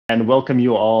and welcome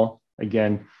you all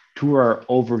again to our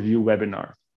overview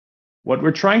webinar. What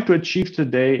we're trying to achieve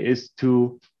today is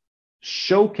to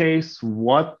showcase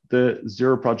what the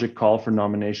Zero Project Call for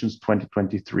Nominations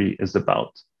 2023 is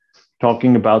about,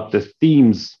 talking about the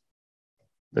themes,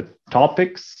 the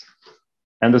topics,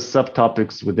 and the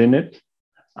subtopics within it,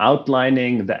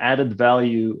 outlining the added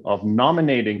value of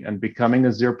nominating and becoming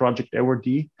a Zero Project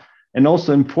awardee, and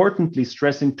also importantly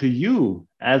stressing to you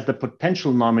as the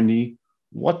potential nominee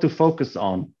what to focus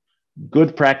on,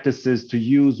 good practices to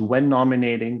use when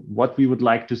nominating, what we would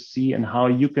like to see, and how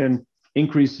you can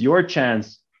increase your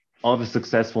chance of a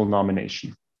successful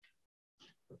nomination.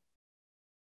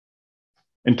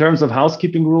 In terms of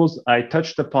housekeeping rules, I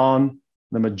touched upon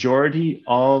the majority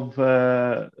of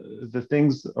the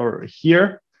things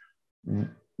here.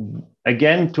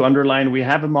 Again, to underline, we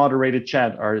have a moderated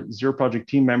chat. Our Zero Project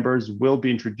team members will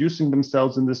be introducing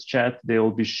themselves in this chat. They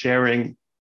will be sharing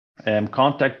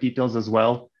contact details as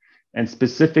well. And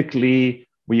specifically,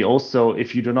 we also,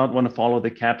 if you do not want to follow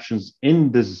the captions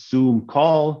in the Zoom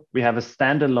call, we have a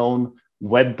standalone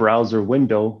web browser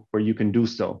window where you can do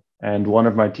so. And one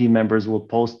of my team members will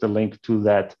post the link to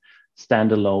that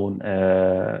standalone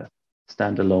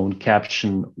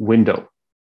caption window.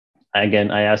 Again,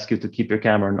 I ask you to keep your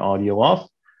camera and audio off,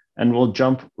 and we'll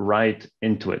jump right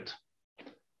into it.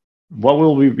 What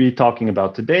will we be talking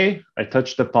about today? I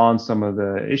touched upon some of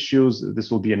the issues.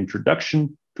 This will be an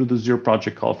introduction to the Zero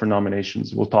Project Call for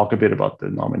Nominations. We'll talk a bit about the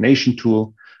nomination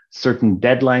tool, certain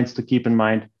deadlines to keep in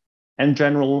mind, and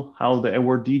general how the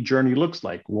awardee journey looks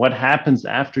like. What happens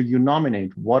after you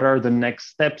nominate? What are the next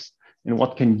steps? And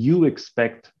what can you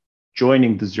expect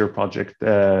joining the Zero Project,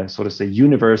 so to say,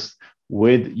 universe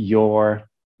with your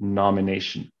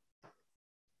nomination?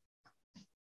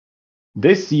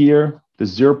 This year, the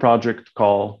Zero Project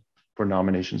Call for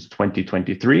Nominations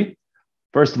 2023.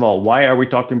 First of all, why are we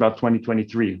talking about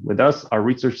 2023? With us, our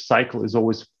research cycle is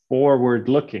always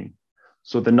forward-looking.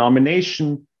 So the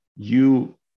nomination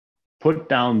you put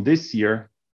down this year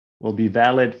will be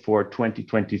valid for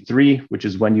 2023, which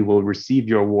is when you will receive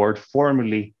your award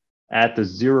formally at the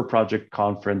Zero Project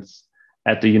Conference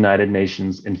at the United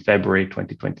Nations in February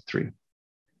 2023.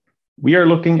 We are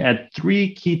looking at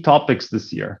 3 key topics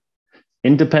this year: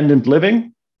 independent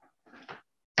living,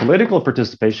 political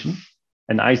participation,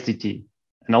 and ICT.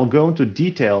 And I'll go into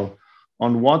detail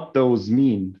on what those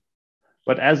mean.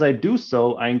 But as I do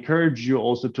so, I encourage you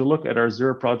also to look at our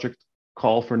Zero Project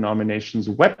Call for Nominations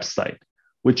website,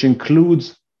 which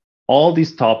includes all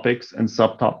these topics and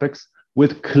subtopics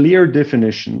with clear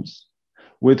definitions,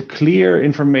 with clear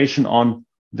information on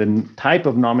the type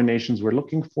of nominations we're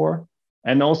looking for,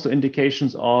 and also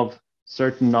indications of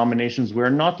certain nominations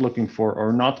we're not looking for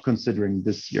or not considering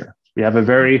this year. We have a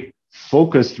very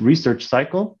focused research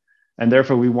cycle, and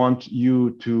therefore we want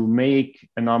you to make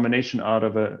a nomination out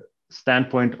of a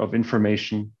standpoint of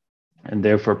information. And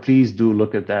therefore, please do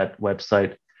look at that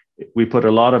website. We put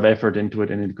a lot of effort into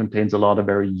it, and it contains a lot of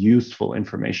very useful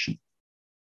information.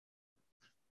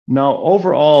 Now,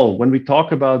 overall, when we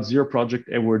talk about Zero Project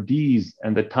awardees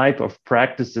and the type of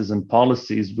practices and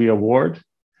policies we award,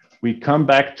 we come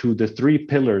back to the 3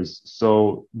 pillars.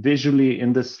 So visually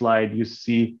in this slide, you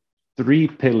see 3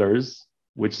 pillars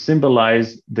which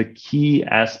symbolize the key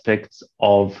aspects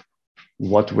of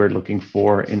what we're looking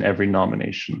for in every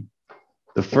nomination.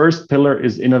 The first pillar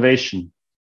is innovation.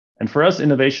 And for us,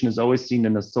 innovation is always seen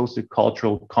in a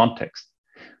sociocultural context.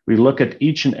 We look at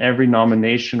each and every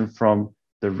nomination from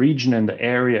the region and the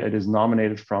area it is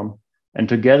nominated from. And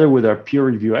together with our peer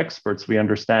review experts, we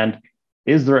understand,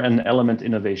 is there an element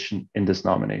innovation in this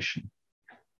nomination?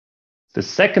 The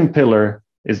second pillar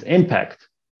is impact.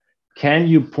 Can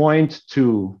you point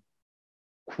to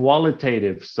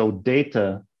qualitative, so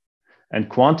data, and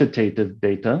quantitative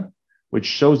data, which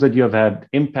shows that you have had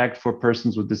impact for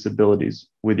persons with disabilities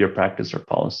with your practice or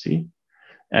policy?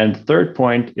 And third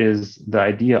point is the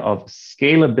idea of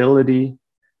scalability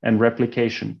and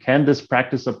replication. Can this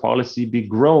practice or policy be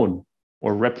grown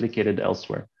or replicated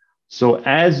elsewhere? So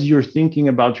as you're thinking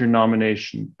about your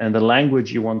nomination and the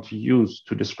language you want to use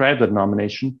to describe that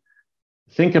nomination,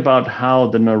 think about how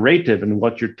the narrative and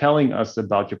what you're telling us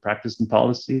about your practice and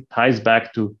policy ties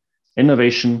back to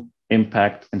innovation,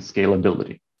 impact, and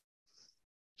scalability.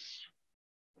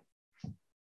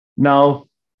 Now,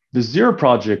 the Zero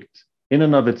Project in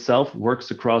and of itself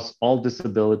works across all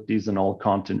disabilities and all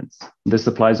continents. This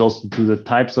applies also to the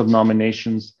types of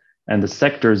nominations and the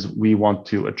sectors we want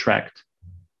to attract.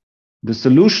 The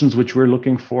solutions which we're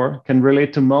looking for can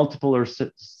relate to multiple or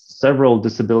several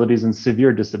disabilities and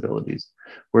severe disabilities.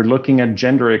 We're looking at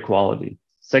gender equality,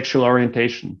 sexual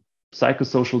orientation,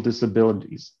 psychosocial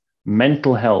disabilities,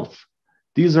 mental health.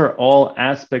 These are all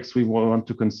aspects we want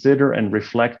to consider and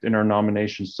reflect in our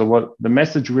nominations. So what the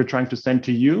message we're trying to send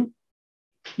to you,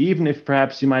 even if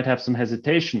perhaps you might have some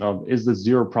hesitation of, is the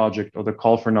Zero Project or the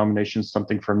call for nominations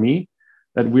something for me,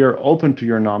 that we are open to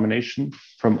your nomination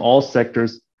from all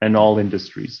sectors and all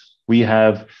industries. We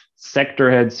have sector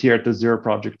heads here at the Zero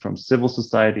Project from civil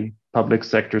society, public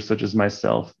sector such as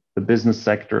myself, the business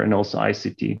sector, and also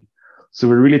ICT. So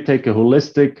we really take a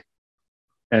holistic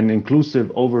and inclusive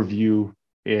overview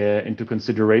into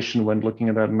consideration when looking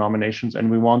at our nominations, and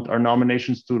we want our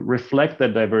nominations to reflect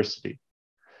that diversity.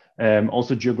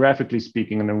 Also geographically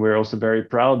speaking, and we're also very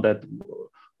proud that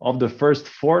of the first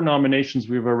 4 nominations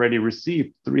we've already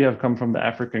received, 3 have come from the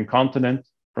African continent,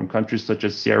 from countries such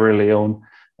as Sierra Leone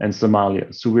and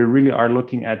Somalia. So we really are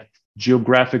looking at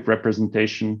geographic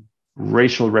representation,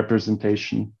 racial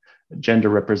representation, gender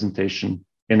representation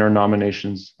in our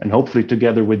nominations, and hopefully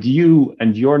together with you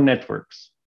and your networks,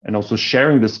 and also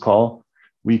sharing this call,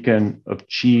 we can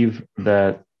achieve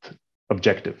that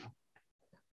objective.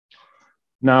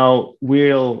 Now,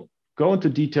 we'll go into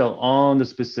detail on the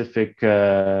specific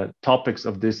topics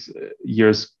of this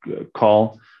year's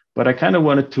call, but I kind of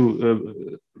wanted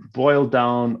to boil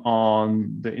down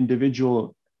on the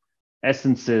individual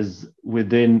essences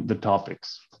within the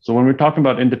topics. So when we're talking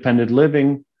about independent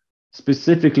living,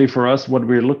 specifically for us, what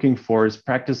we're looking for is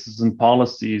practices and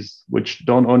policies which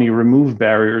don't only remove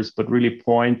barriers, but really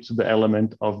point to the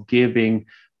element of giving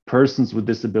persons with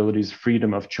disabilities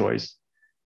freedom of choice.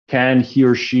 Can he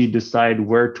or she decide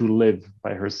where to live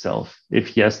by herself?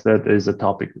 If yes, that is a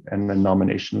topic and a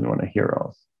nomination we want to hear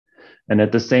of. And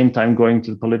at the same time, going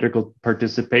to political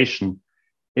participation,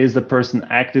 is the person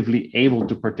actively able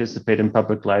to participate in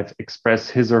public life, express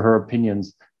his or her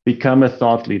opinions, become a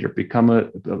thought leader, become a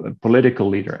political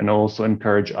leader, and also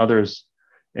encourage others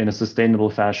in a sustainable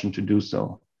fashion to do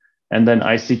so. And then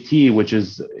ICT, which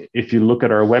is, if you look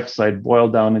at our website,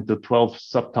 boiled down into 12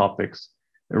 subtopics,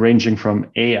 ranging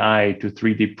from AI to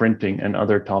 3D printing and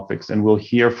other topics. And we'll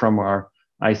hear from our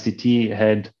ICT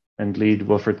head and lead,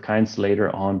 Wilfried Kainz,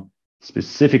 later on,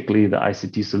 specifically the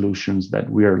ICT solutions that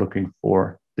we are looking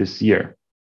for this year.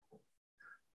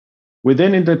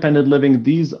 Within independent living,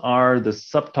 these are the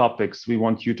subtopics we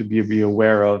want you to be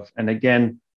aware of. And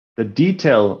again, the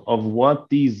detail of what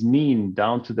these mean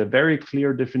down to the very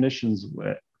clear definitions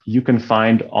you can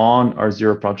find on our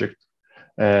Zero Project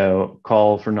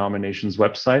call for nominations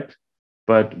website.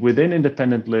 But within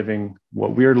independent living,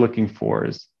 what we're looking for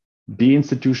is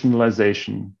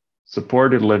deinstitutionalization,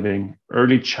 supported living,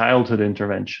 early childhood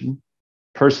intervention,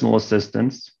 personal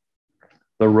assistance,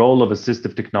 the role of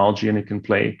assistive technology and it can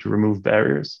play to remove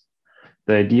barriers,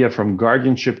 the idea from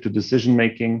guardianship to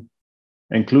decision-making,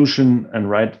 inclusion and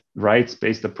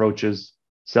rights-based approaches,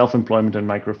 self-employment and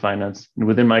microfinance, and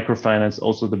within microfinance,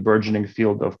 also the burgeoning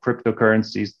field of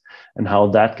cryptocurrencies and how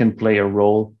that can play a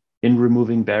role in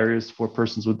removing barriers for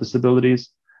persons with disabilities,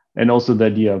 and also the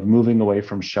idea of moving away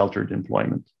from sheltered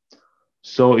employment.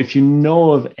 So if you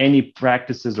know of any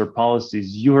practices or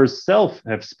policies you yourself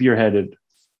have spearheaded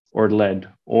or led,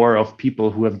 or of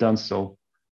people who have done so,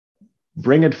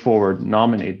 bring it forward,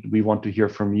 nominate. We want to hear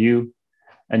from you,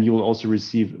 and you will also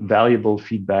receive valuable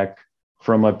feedback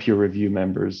from our peer review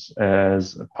members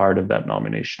as a part of that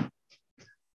nomination.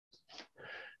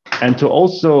 And to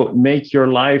also make your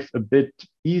life a bit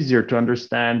easier to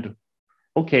understand,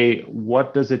 okay,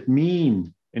 what does it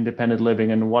mean, independent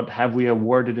living, and what have we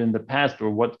awarded in the past,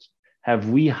 or what have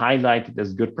we highlighted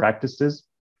as good practices?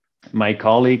 My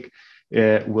colleague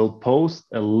will post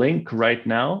a link right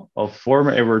now of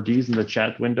former awardees in the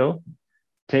chat window.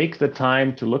 Take the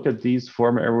time to look at these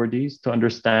former awardees to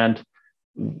understand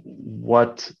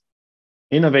what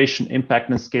innovation, impact,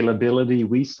 and scalability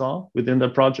we saw within the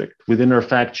project. Within our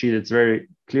fact sheet, it's very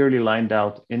clearly lined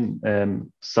out in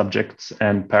subjects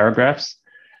and paragraphs,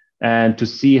 and to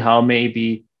see how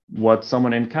maybe what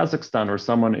someone in Kazakhstan or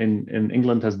someone in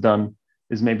England has done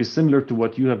is maybe similar to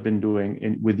what you have been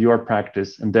doing with your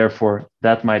practice, and therefore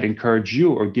that might encourage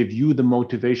you or give you the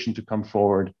motivation to come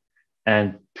forward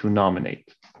and to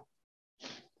nominate.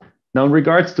 Now, in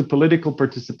regards to political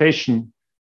participation,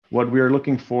 what we are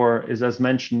looking for is, as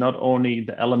mentioned, not only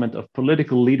the element of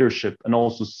political leadership and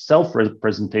also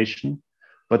self-representation,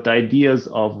 but the ideas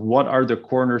of what are the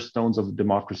cornerstones of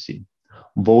democracy: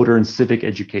 voter and civic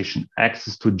education,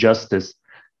 access to justice,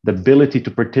 the ability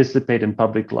to participate in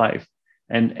public life,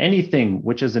 and anything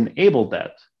which has enabled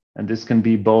that. And this can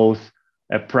be both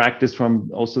a practice from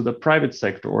also the private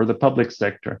sector or the public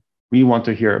sector we want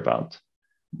to hear about.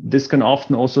 This can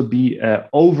often also be an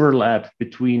overlap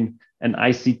between an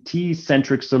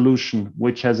ICT-centric solution,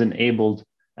 which has enabled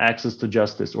access to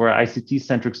justice, or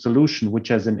ICT-centric solution which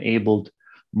has enabled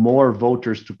more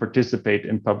voters to participate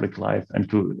in public life and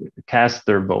to cast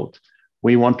their vote.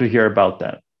 We want to hear about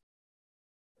that.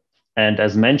 And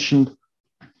as mentioned,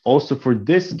 also for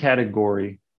this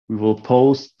category, we will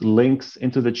post links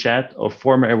into the chat of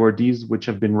former awardees which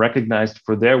have been recognized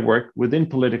for their work within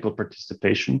political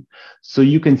participation. So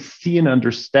you can see and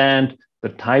understand the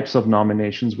types of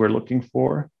nominations we're looking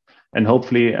for. And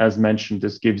hopefully, as mentioned,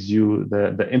 this gives you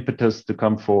the impetus to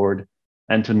come forward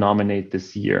and to nominate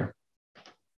this year.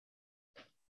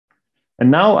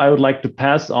 And now I would like to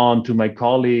pass on to my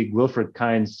colleague, Wilfried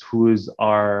Kainz, who is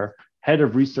our head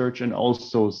of research and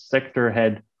also sector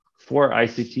head for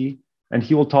ICT. And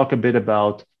he will talk a bit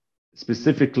about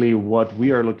specifically what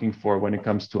we are looking for when it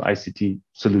comes to ICT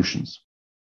solutions.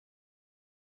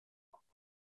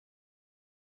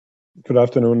 Good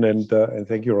afternoon, and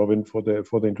thank you, Robin, for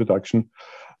the introduction.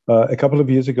 A couple of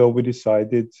years ago, we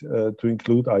decided to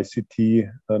include ICT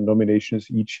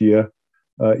nominations each year,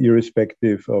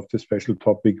 irrespective of the special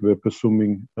topic we're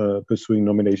pursuing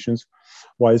nominations.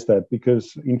 Why is that?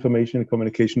 Because information and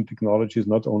communication technology is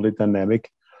not only dynamic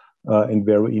and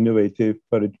very innovative,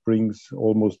 but it brings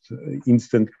almost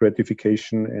instant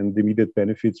gratification and immediate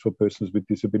benefits for persons with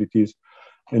disabilities.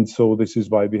 And so this is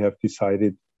why we have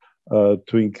decided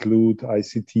to include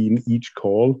ICT in each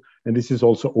call, and this is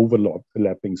also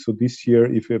overlapping. So this year,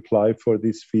 if you apply for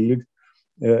this field,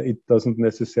 it doesn't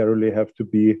necessarily have to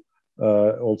be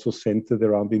also centered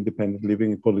around independent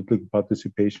living and political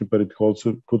participation, but it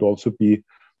could also be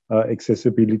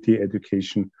accessibility,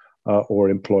 education, or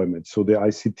employment. So the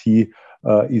ICT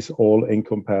is all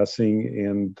encompassing,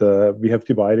 and we have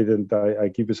divided, and I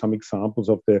give you some examples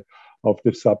of the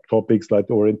subtopics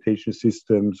like orientation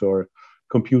systems or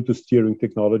computer steering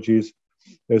technologies.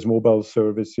 There's mobile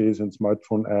services and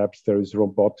smartphone apps. There is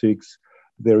robotics.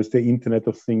 There is the Internet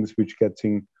of Things, which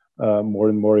getting more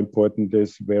and more important.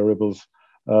 There's wearables.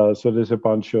 So there's a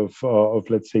bunch of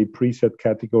let's say preset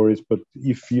categories. But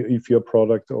if your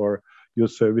product or your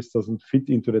service doesn't fit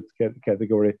into that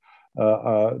category,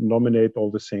 nominate all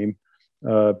the same,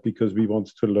 because we want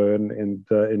to learn,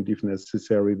 and if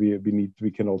necessary,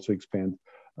 we can also expand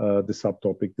the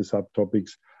subtopic. The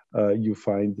subtopics you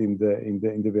find in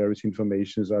the various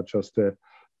informations are just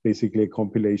basically a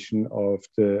compilation of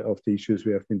the issues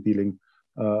we have been dealing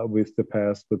with the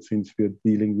past. But since we're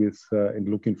dealing with and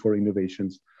looking for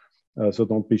innovations, so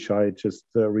don't be shy. Just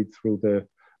read through the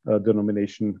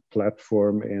nomination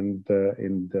platform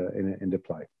and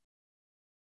apply.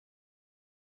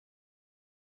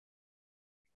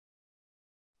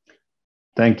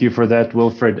 Thank you for that,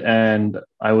 Wilfried. And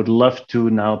I would love to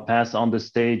now pass on the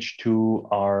stage to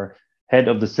our head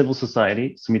of the civil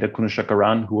society, Sumita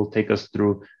Kunashakaran, who will take us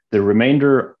through the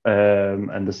remainder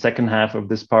and the second half of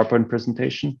this PowerPoint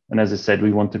presentation. And as I said,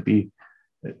 we want to be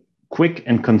quick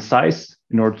and concise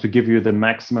in order to give you the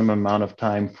maximum amount of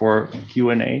time for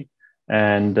Q&A.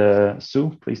 And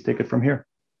Sue, please take it from here.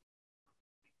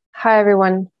 Hi,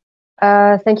 everyone.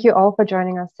 Thank you all for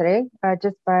joining us today.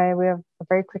 Just by way of a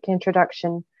very quick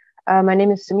introduction, my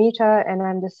name is Sumita, and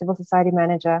I'm the Civil Society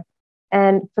Manager.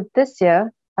 And for this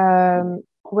year,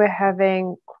 we're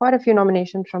having quite a few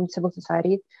nominations from civil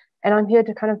society, and I'm here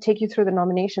to kind of take you through the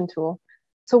nomination tool.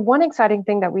 So one exciting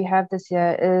thing that we have this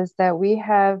year is that we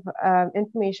have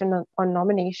information on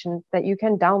nominations that you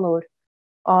can download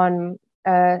on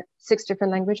 6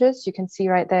 different languages. You can see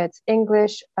right there, it's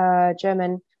English,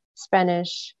 German,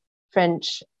 Spanish,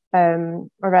 French,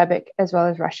 Arabic, as well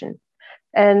as Russian.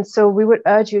 And so we would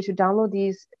urge you to download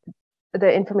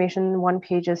the information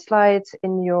one-pager slides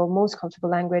in your most comfortable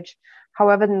language.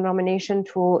 However, the nomination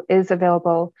tool is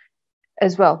available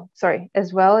as well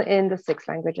in the 6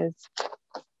 languages.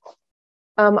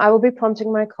 I will be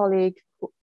prompting my colleague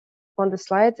on the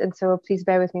slides, and so please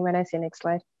bear with me when I say next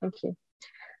slide. Thank you.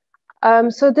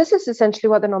 So this is essentially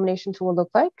what the nomination tool will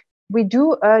look like. We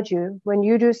do urge you, when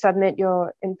you do submit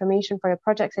your information for your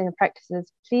projects and your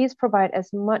practices, please provide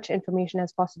as much information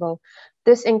as possible.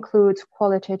 This includes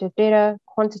qualitative data,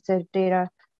 quantitative data,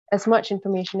 as much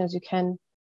information as you can.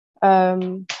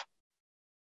 And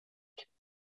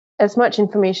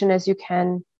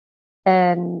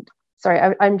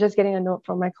sorry, I'm just getting a note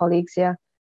from my colleagues here,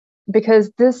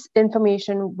 because this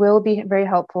information will be very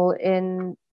helpful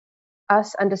in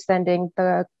us understanding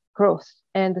the growth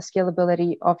and the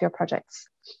scalability of your projects.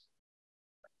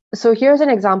 So here's an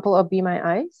example of Be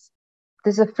My Eyes.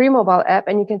 This is a free mobile app,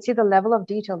 and you can see the level of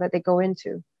detail that they go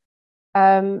into.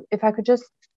 If I could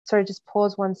just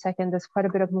pause 1 second. There's quite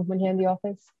a bit of movement here in the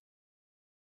office.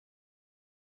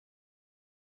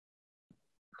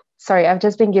 Sorry, I've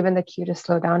just been given the cue to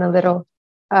slow down a little.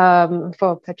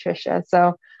 for Patricia,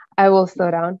 so I will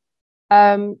slow down.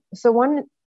 So one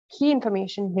key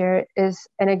information here is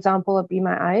an example of Be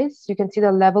My Eyes. You can see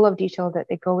the level of detail that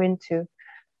they go into.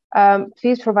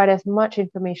 Please provide as much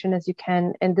information as you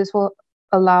can, and this will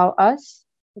allow us,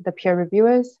 the peer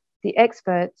reviewers, the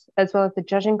experts, as well as the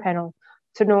judging panel,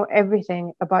 to know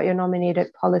everything about your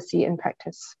nominated policy and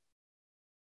practice.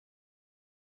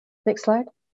 Next slide.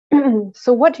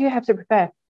 So what do you have to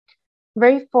prepare?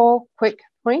 Very 4 quick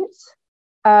points.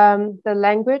 The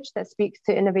language that speaks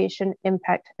to innovation,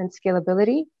 impact, and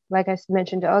scalability. Like I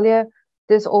mentioned earlier,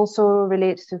 this also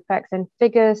relates to facts and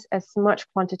figures, as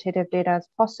much quantitative data as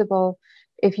possible.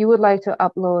 If you would like to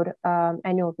upload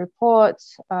annual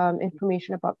reports,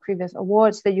 information about previous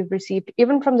awards that you've received,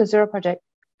 even from the Zero Project,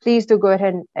 please do go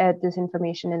ahead and add this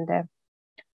information in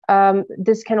there.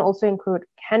 This can also include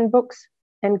handbooks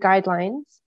and guidelines.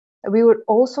 We would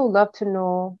also love to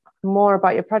know more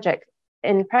about your project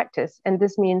in practice, and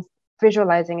this means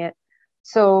visualizing it.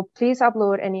 So please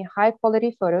upload any high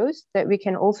quality photos that we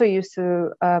can also use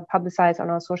to publicize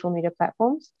on our social media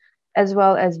platforms, as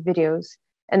well as videos.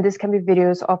 And this can be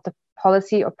videos of the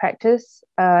policy or practice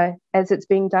as it's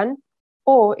being done,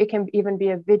 or it can even be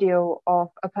a video of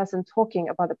a person talking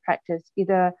about the practice,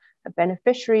 either a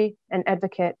beneficiary, an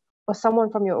advocate, or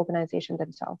someone from your organization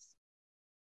themselves.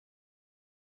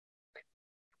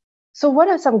 So what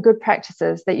are some good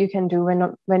practices that you can do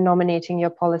when nominating your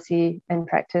policy and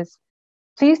practice?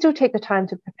 Please do take the time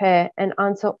to prepare and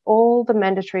answer all the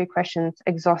mandatory questions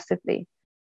exhaustively.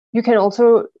 You can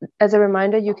also, as a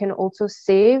reminder, you can also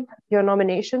save your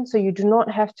nomination, so you do not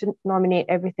have to nominate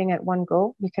everything at one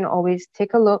go. You can always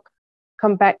take a look,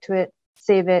 come back to it,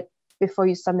 save it before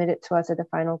you submit it to us at the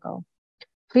final go.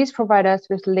 Please provide us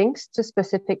with links to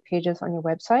specific pages on your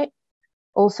website.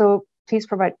 Also, please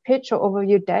provide pitch or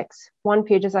overview decks. One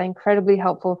pages are incredibly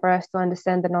helpful for us to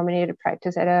understand the nominated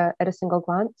practice at a single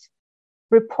glance.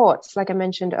 Reports, like I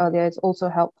mentioned earlier, is also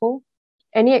helpful.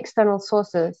 Any external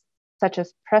sources, such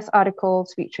as press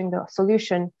articles featuring the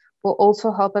solution, will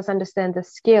also help us understand the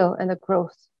scale and the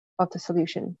growth of the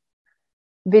solution.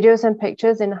 Videos and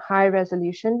pictures in high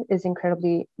resolution is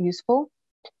incredibly useful.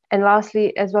 And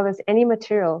lastly, as well as any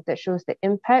material that shows the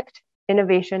impact,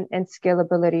 innovation, and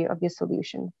scalability of your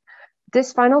solution.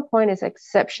 This final point is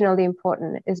exceptionally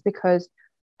important, is because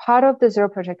part of the Zero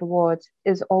Project Awards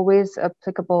is always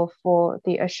applicable for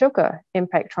the Ashoka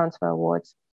Impact Transfer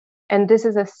Awards. And this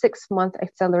is a 6-month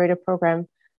accelerator program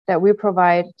that we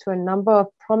provide to a number of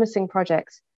promising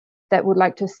projects that would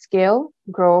like to scale,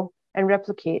 grow, and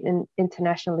replicate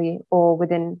internationally or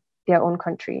within their own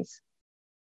countries.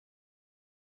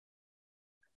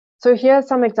 So here are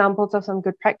some examples of some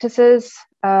good practices.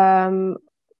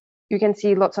 You can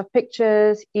see lots of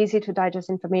pictures, easy to digest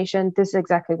information. This is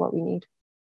exactly what we need.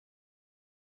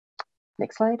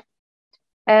 Next slide.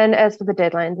 And as for the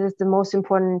deadline, this is the most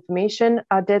important information.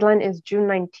 Our deadline is June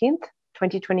 19th,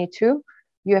 2022.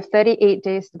 You have 38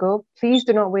 days to go. Please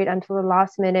do not wait until the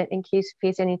last minute in case you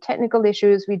face any technical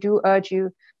issues. We do urge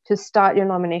you to start your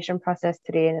nomination process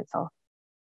today in itself.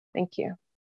 Thank you.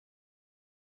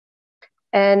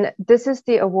 And this is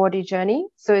the awardee journey.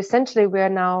 So essentially, we are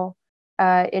now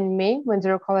in May when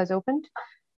Zero Call has opened.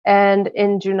 And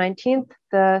in June 19th,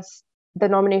 the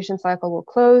nomination cycle will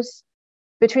close.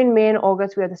 Between May and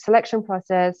August, we have the selection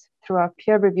process through our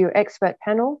peer review expert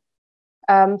panel.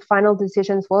 Final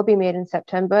decisions will be made in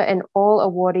September, and all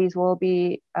awardees will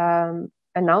be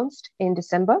announced in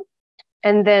December.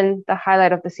 And then the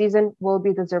highlight of the season will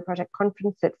be the Zero Project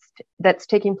Conference that's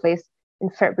taking place in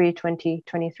February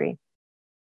 2023.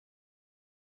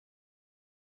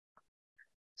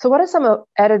 So what are some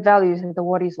added values that the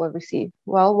awardees will receive?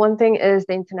 Well, one thing is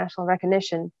the international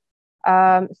recognition.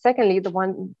 Secondly, the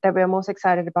one that we're most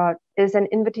excited about is an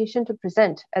invitation to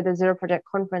present at the Zero Project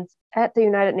Conference at the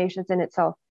United Nations in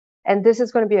itself. And this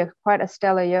is going to be quite a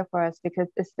stellar year for us because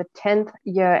it's the 10th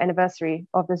year anniversary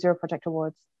of the Zero Project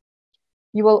Awards.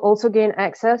 You will also gain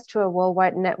access to a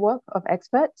worldwide network of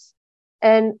experts.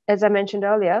 And as I mentioned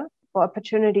earlier, for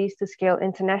opportunities to scale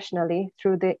internationally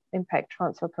through the Impact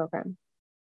Transfer Program.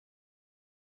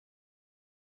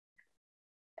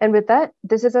 And with that,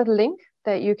 this is a link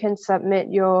that you can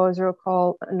submit your Zero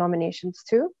Call nominations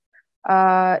to.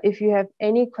 If you have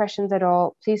any questions at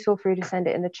all, please feel free to send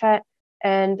it in the chat,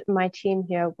 and my team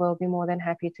here will be more than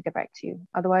happy to get back to you.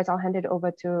 Otherwise, I'll hand it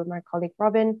over to my colleague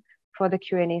Robin for the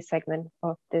Q&A segment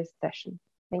of this session.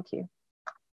 Thank you.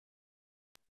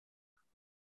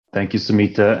 Thank you,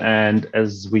 Sumita. And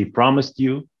as we promised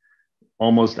you,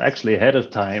 almost actually ahead of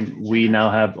time, we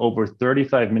now have over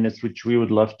 35 minutes, which we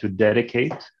would love to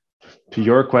dedicate to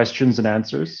your questions and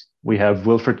answers. We have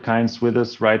Wilfred Kynes with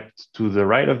us right to the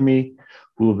right of me,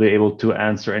 who will be able to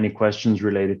answer any questions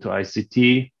related to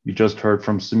ICT. You just heard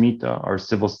from Sumita, our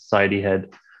civil society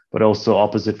head, but also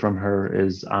opposite from her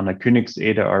is Anna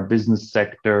Königseder, our business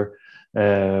sector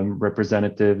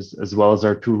representatives, as well as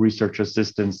our two research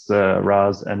assistants,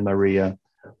 Raz and Maria,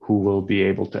 who will be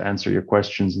able to answer your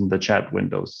questions in the chat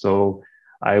window. So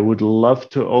I would love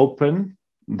to open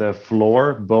the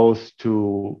floor both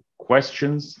to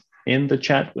questions in the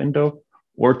chat window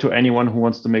or to anyone who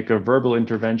wants to make a verbal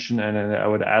intervention. And I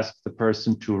would ask the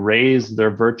person to raise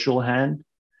their virtual hand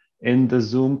in the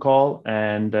Zoom call,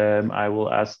 and I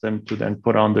will ask them to then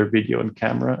put on their video and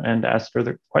camera and ask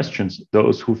further questions.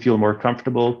 Those who feel more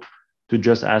comfortable to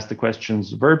just ask the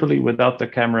questions verbally without the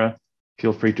camera,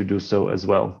 feel free to do so as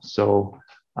well. So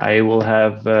I will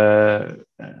have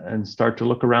and start to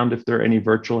look around if there are any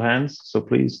virtual hands. So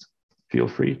please feel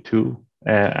free to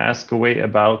ask away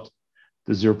about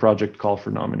the Zero Project call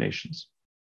for nominations.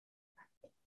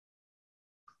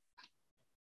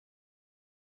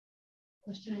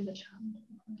 Question in the chat.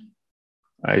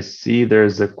 I see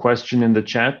there's a question in the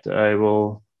chat. I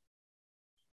will.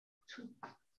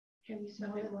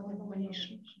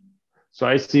 So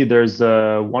I see there's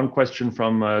one question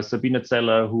from Sabine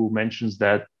Zeller, who mentions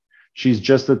that she's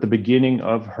just at the beginning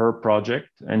of her project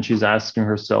and she's asking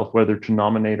herself whether to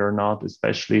nominate or not,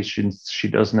 especially since she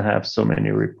doesn't have so many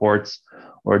reports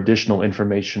or additional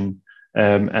information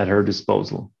at her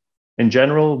disposal. In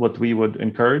general, what we would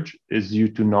encourage is you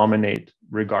to nominate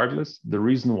regardless. The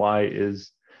reason why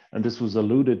is, and this was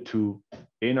alluded to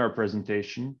in our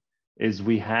presentation, is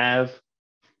we have,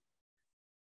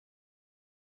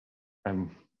 I'm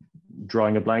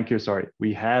drawing a blank here, sorry.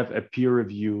 We have a peer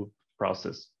review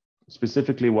process.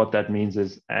 Specifically, what that means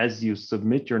is as you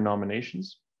submit your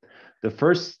nominations, the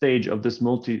first stage of this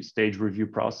multi-stage review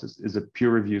process is a peer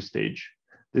review stage.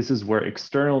 This is where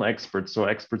external experts, so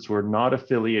experts who are not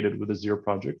affiliated with the Zero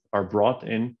Project, are brought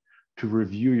in to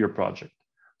review your project.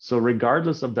 So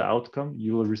regardless of the outcome,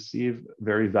 you will receive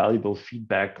very valuable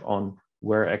feedback on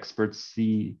where experts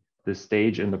see the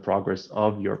stage and the progress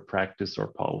of your practice or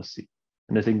policy.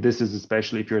 And I think this is,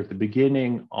 especially if you're at the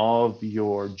beginning of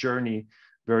your journey,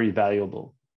 very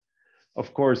valuable.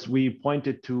 Of course, we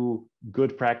pointed to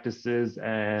good practices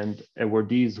and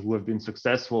awardees who have been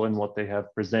successful in what they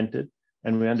have presented.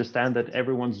 And we understand that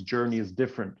everyone's journey is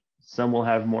different. Some will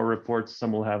have more reports,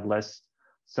 some will have less,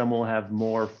 some will have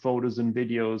more photos and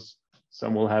videos,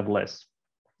 some will have less.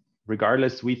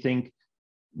 Regardless, we think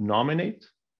nominate,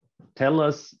 tell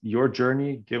us your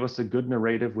journey, give us a good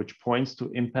narrative which points to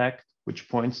impact, which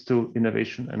points to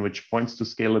innovation, and which points to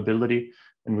scalability,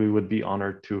 and we would be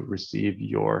honored to receive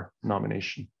your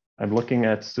nomination. I'm looking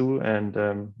at Sue, and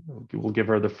we'll give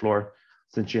her the floor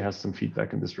since she has some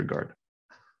feedback in this regard.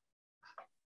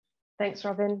 Thanks,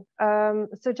 Robin.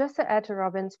 So just to add to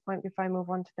Robin's point before I move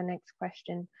on to the next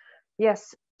question,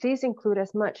 yes, please include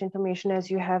as much information as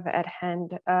you have at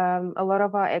hand. A lot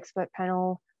of our expert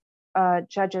panel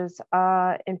judges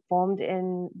are informed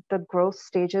in the growth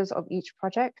stages of each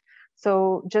project.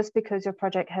 So just because your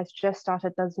project has just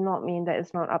started does not mean that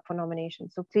it's not up for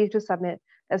nomination. So please do submit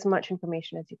as much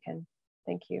information as you can.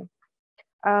 Thank you.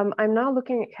 I'm now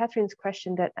looking at Catherine's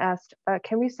question that asked,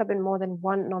 can we submit more than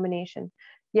one nomination?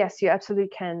 Yes, you absolutely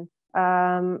can.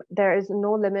 There is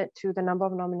no limit to the number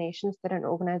of nominations that an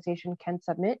organization can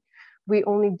submit. We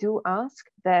only do ask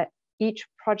that each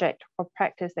project or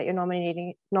practice that you're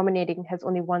nominating has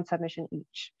only one submission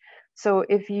each. So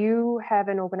if you have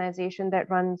an organization that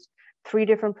runs 3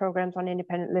 different programs on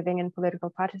independent living and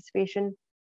political participation,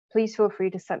 please feel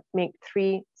free to make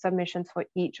 3 submissions for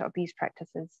each of these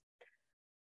practices.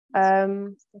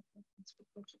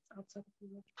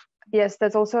 Yes,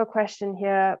 there's also a question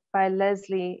here by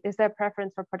Leslie. Is there a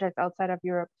preference for projects outside of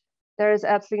Europe? There is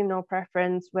absolutely no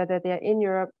preference whether they're in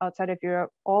Europe, outside of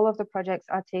Europe. All of the projects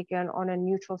are taken on a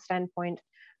neutral standpoint.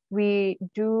 We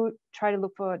do try to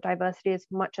look for diversity as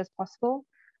much as possible,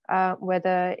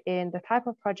 whether in the type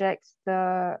of projects,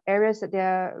 the areas that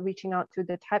they're reaching out to,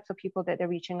 the types of people that they're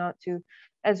reaching out to,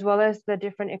 as well as the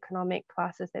different economic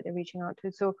classes that they're reaching out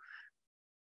to. So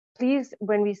please,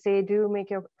 when we say do make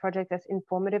your project as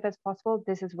informative as possible,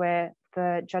 this is where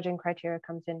the judging criteria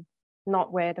comes in,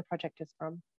 not where the project is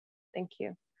from. Thank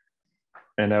you.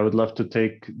 And I would love to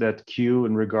take that cue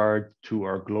in regard to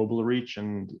our global reach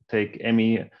and take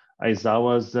Emi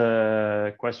Aizawa's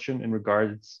question in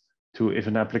regards to if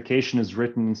an application is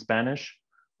written in Spanish,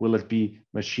 will it be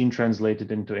machine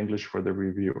translated into English for the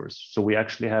reviewers? So we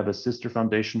actually have a sister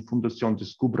foundation, Fundación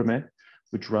Descúbreme,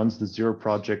 which runs the Zero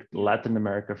Project Latin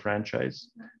America franchise.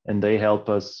 And they help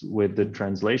us with the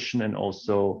translation and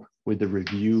also with the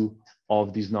review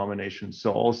of these nominations.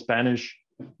 So all Spanish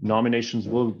nominations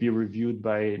will be reviewed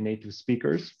by native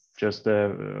speakers, just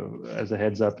as a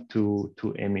heads up to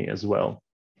Amy as well.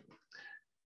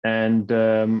 And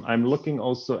I'm looking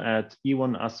also at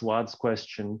Iwan Aswad's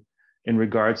question in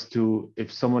regards to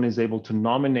if someone is able to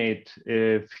nominate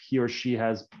if he or she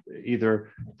has either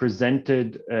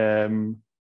presented a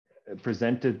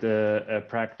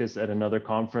practice at another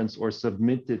conference or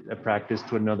submitted a practice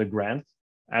to another grant.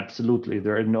 Absolutely,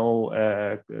 there are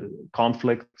no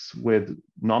conflicts with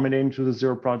nominating to the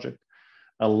Zero Project.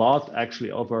 A lot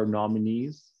actually of our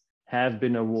nominees have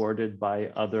been awarded by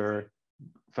other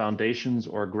foundations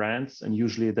or grants, and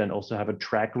usually then also have a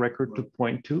track record to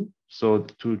point to. So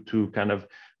to kind of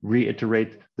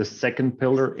reiterate the second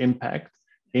pillar, impact.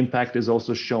 Impact is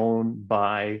also shown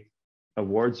by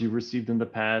awards you received in the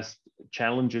past,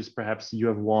 challenges perhaps you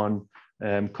have won,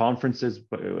 conferences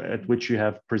at which you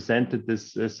have presented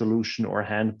this solution or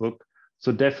handbook.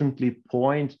 So definitely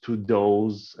point to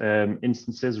those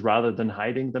instances rather than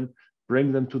hiding them,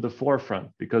 bring them to the forefront,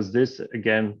 because this,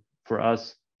 again, for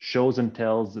us, shows and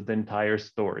tells the entire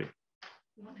story.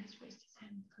 One has raised his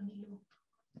hand, Ranilo.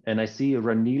 And I see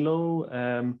Ranilo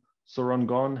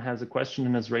Sorongon has a question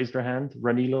and has raised her hand.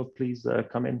 Ranilo, please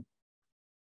come in.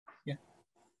 Yeah.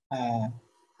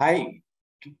 Hi.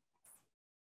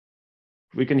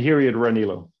 We can hear you,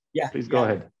 Ranilo. Yeah. Please go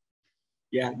ahead.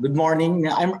 Yeah. Good morning.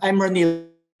 I'm Ranilo.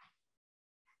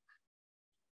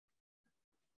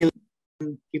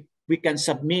 If we can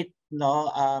submit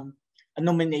a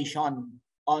nomination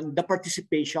on the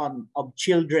participation of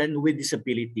children with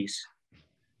disabilities.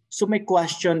 So my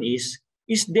question is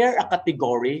there a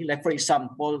category, like for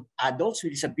example, adults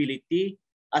with disability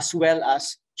as well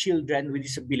as children with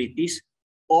disabilities,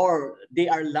 or they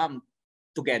are lumped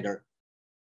together?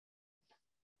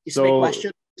 Is my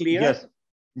question clear?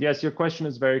 Yes, your question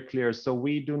is very clear. So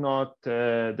we do not,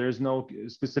 there's no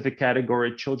specific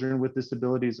category, children with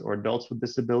disabilities or adults with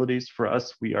disabilities. For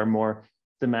us, we are more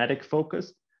thematic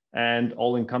focused and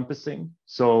all-encompassing.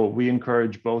 So we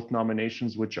encourage both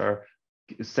nominations which are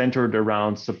centered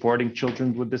around supporting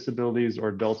children with disabilities or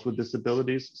adults with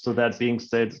disabilities. So that being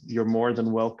said, you're more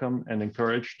than welcome and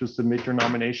encouraged to submit your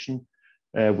nomination.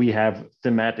 We have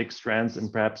thematic strands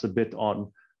and perhaps a bit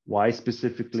on why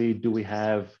specifically do we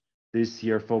have this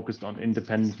year focused on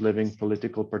independent living,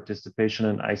 political participation,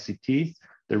 and ICT.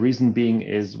 The reason being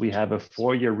is we have a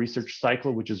 4-year research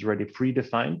cycle, which is already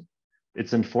predefined.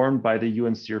 It's informed by the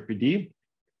UN CRPD.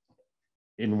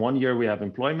 In 1 year, we have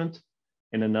employment.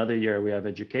 In another year, we have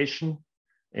education.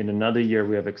 In another year,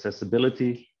 we have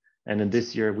accessibility. And in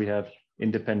this year, we have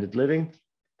independent living,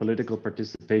 political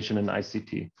participation, and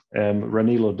ICT.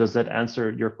 Ranilo, does that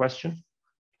answer your question?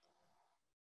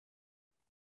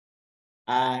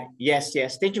 Yes.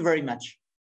 Thank you very much.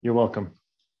 You're welcome.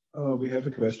 We have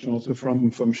a question also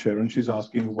from Sharon. She's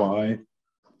asking why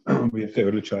we have the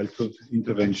early childhood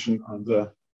intervention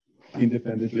under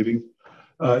independent living.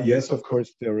 Yes, of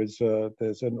course, there's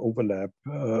an overlap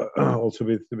also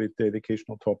with the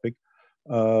educational topic.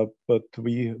 But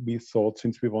we thought,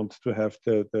 since we want to have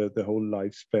the whole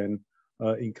lifespan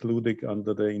included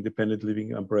under the independent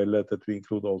living umbrella, that we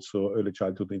include also early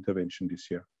childhood intervention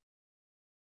this year.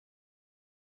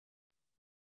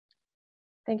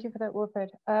 Thank you for that, Wilfred.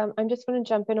 I'm just going to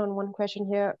jump in on one question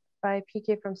here by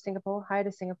PK from Singapore. Hi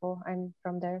to Singapore. I'm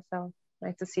from there, so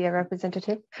nice to see a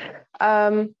representative.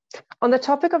 On the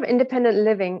topic of independent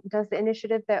living, does the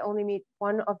initiative there only meet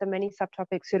one of the many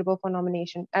subtopics suitable for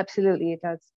nomination? Absolutely, it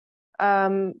does.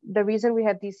 The reason we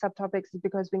have these subtopics is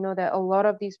because we know that a lot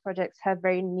of these projects have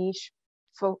very niche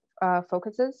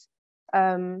focuses.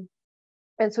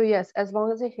 And so yes, as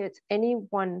long as it hits any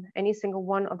single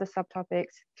one of the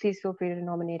subtopics, please feel free to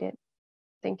nominate it.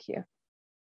 Thank you.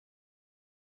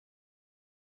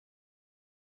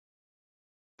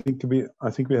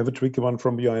 I think we have a tricky one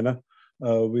from Joanna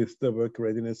with the work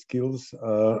readiness skills.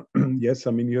 Yes,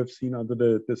 I mean, you have seen under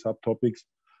the subtopics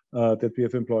that we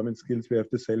have employment skills, we have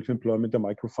the self-employment, the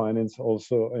microfinance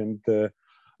also, and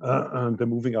the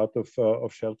moving out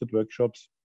of sheltered workshops.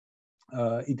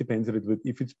 It depends a little bit.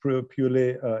 If it's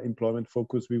purely employment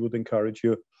focus, we would encourage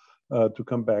you to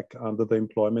come back under the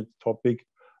employment topic.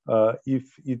 If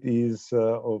it is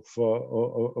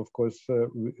of course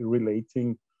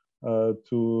relating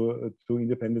to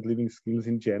independent living skills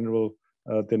in general,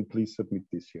 then please submit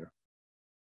this year.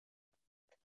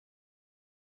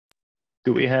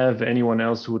 Do we have anyone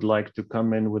else who would like to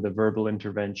come in with a verbal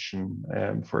intervention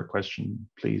for a question,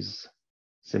 please?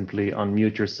 simply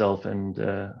unmute yourself and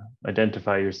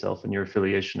identify yourself and your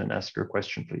affiliation and ask your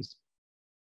question, please.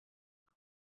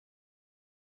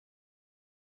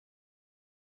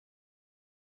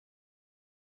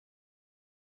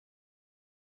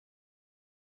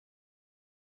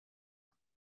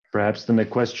 Perhaps then a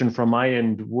question from my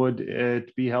end, would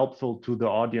it be helpful to the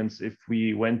audience if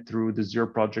we went through the Zero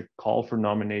Project call for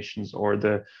nominations or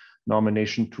the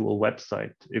nomination tool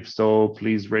website? If so,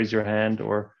 please raise your hand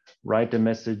or write a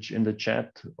message in the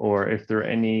chat, or if there are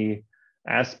any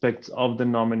aspects of the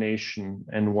nomination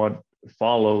and what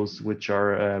follows which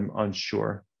are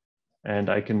unsure. And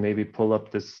I can maybe pull up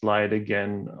this slide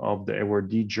again of the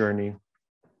awardee journey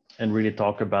and really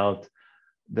talk about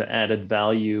the added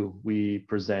value we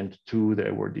present to the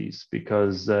awardees,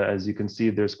 because as you can see,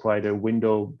 there's quite a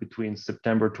window between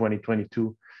September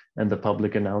 2022 and the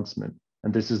public announcement.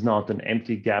 And this is not an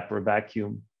empty gap or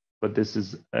vacuum, but this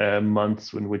is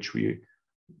months in which we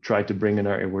try to bring in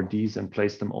our awardees and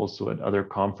place them also at other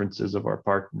conferences of our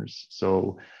partners.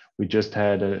 So we just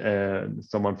had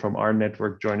someone from our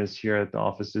network join us here at the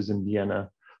offices in Vienna,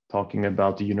 talking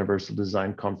about the Universal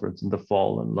Design Conference in the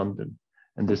fall in London.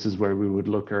 And this is where we would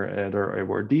look at our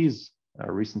awardees,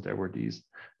 our recent awardees,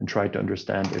 and try to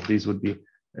understand if these would be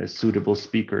suitable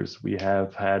speakers. We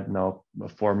have had now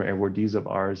former awardees of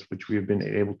ours, which we have been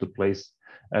able to place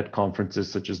at conferences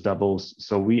such as Davos.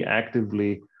 So we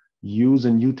actively use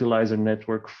and utilize our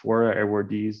network for our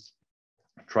awardees,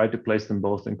 try to place them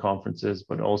both in conferences,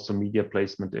 but also media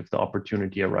placement if the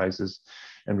opportunity arises.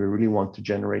 And we really want to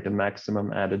generate a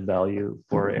maximum added value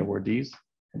for awardees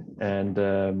and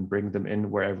bring them in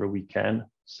wherever we can.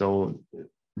 So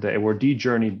the awardee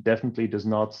journey definitely does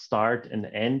not start and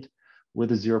end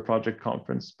with a Zero Project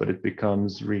conference, but it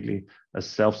becomes really a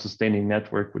self-sustaining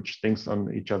network which thinks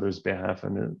on each other's behalf.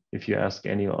 And if you ask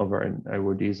any of our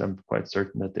awardees, I'm quite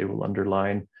certain that they will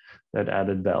underline that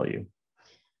added value.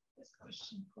 This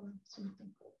question for something.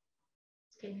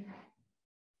 Okay.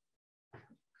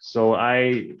 So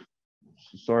I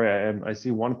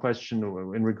see one question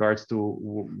in regards to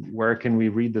where can we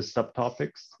read the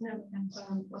subtopics? No,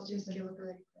 what's your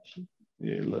scalability question?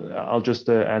 I'll just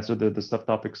answer the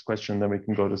subtopics question, then we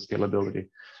can go to scalability.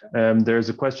 There's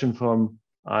a question from,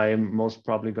 I'm most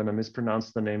probably going to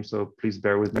mispronounce the name, so please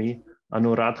bear with me,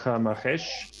 Anuradha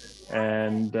Mahesh,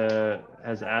 and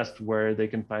has asked where they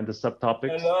can find the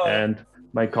subtopics. Hello. And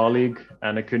my colleague,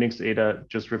 Anna Königseder,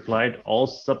 just replied, all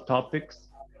subtopics,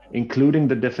 including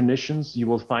the definitions, you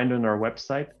will find on our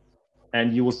website,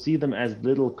 and you will see them as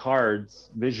little cards,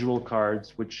 visual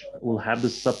cards, which will have the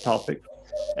subtopic.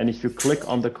 And if you click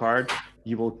on the card,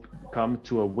 you will come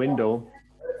to a window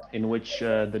in which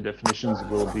the definitions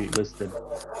will be listed.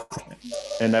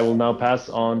 And I will now pass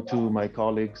on to my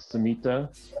colleague, Sumita,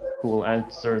 who will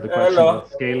answer the question about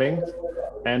scaling.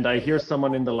 And I hear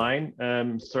someone in the line.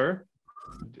 Sir,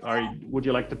 would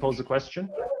you like to pose a question?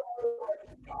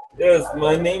 Yes,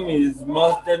 my name is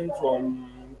Martin from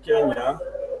Kenya.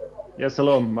 Yes,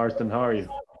 hello, Martin. How are you?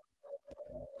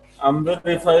 I'm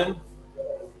very fine.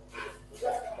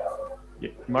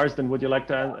 Yeah. Marsden, would you like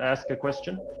to ask a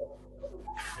question?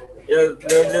 Yes,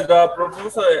 the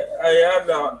professor, I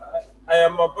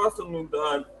am a person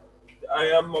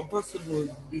with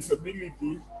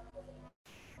disability.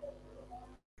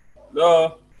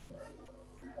 No.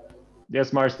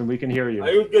 Yes, Marsden, we can hear you.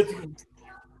 Are you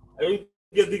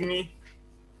getting me?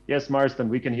 Yes, Marsden,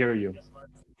 we can hear you.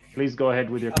 Please go ahead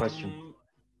with your question.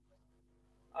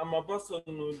 I'm a person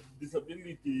with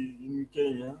disability in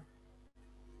Kenya,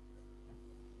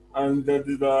 and that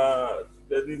is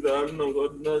an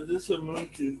organization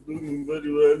which is doing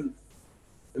very well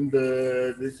in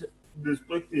the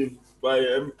perspective by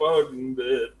empowering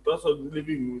the person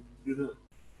living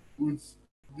with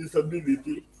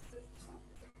disability.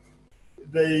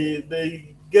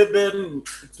 They get them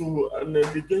to an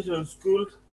education school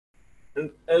and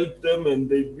help them, and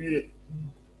they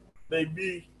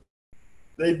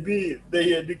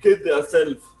educate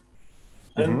themselves,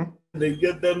 and they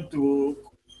get them to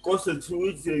courses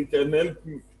which they can help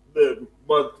them,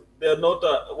 but they are not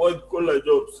white collar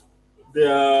jobs. They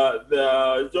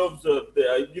are jobs that they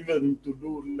are given to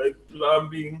do, like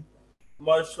plumbing,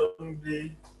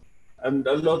 masonry, and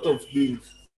a lot of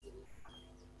things.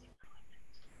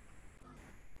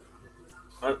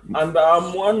 And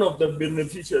I'm one of the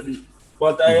beneficiaries,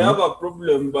 but I have a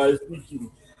problem by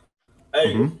speaking.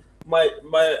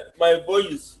 My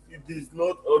voice, it is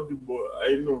not audible,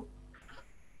 I know.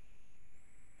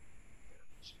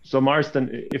 So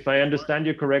Marsden, if I understand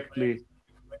you correctly,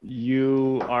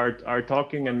 you are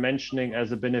talking and mentioning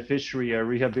as a beneficiary a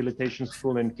rehabilitation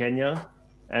school in Kenya,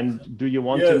 And do you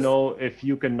want to Yes. know if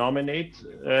you can nominate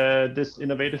this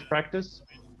innovative practice?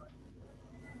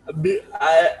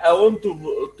 I want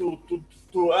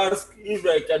to ask if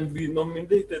I can be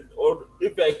nominated or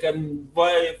if I can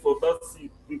vie for that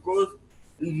seat, because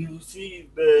if you see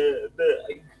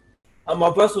I'm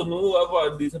a person who have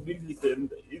a disability, and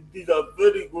it is a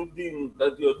very good thing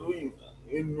that you're doing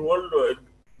in worldwide,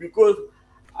 because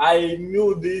I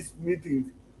knew these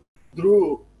meetings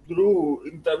through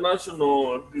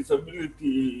international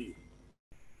disability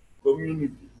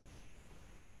community.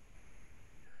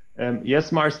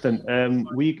 Yes, Marston.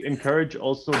 We encourage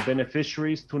also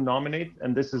beneficiaries to nominate,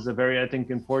 and this is a very, I think,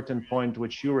 important point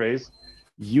which you raise.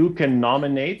 You can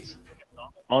nominate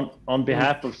on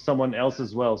behalf of someone else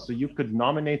as well. So you could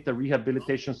nominate the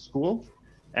rehabilitation school,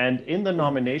 and in the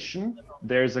nomination,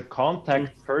 there's a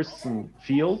contact person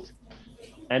field.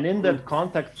 And in that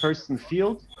contact person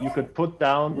field, you could put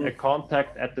down a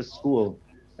contact at the school.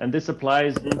 And this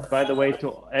applies, by the way, to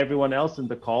everyone else in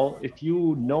the call. If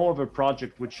you know of a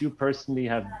project which you personally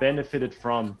have benefited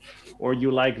from or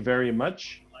you like very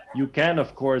much, you can, of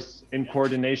course, in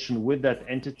coordination with that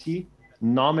entity,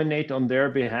 nominate on their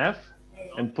behalf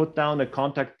and put down a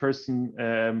contact person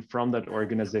from that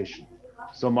organization.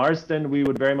 So Marsden, we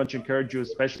would very much encourage you,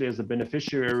 especially as a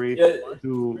beneficiary, Yeah,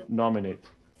 to nominate.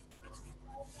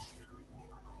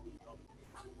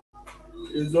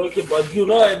 it's okay, but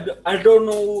I don't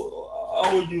know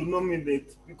how you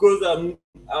nominate, because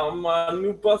I'm a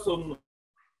new person.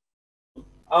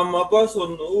 I'm a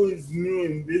person who is new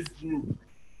in this group.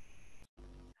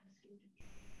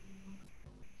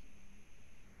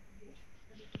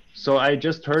 So I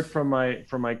just heard from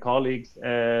my colleagues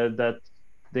that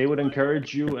they would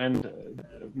encourage you, and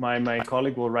my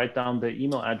colleague will write down the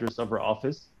email address of our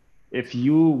office. If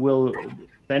you will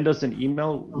send us an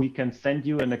email, we can send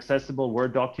you an accessible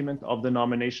Word document of the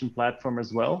nomination platform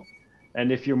as well. And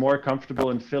if you're more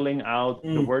comfortable in filling out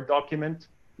the Word document,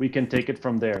 we can take it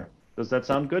from there. Does that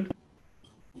sound good?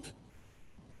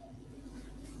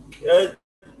 Yeah,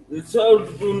 it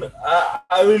sounds good.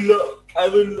 I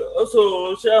will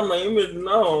also share my email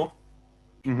now.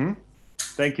 Mm-hmm.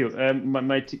 Thank you.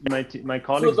 My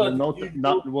colleagues So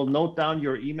will note down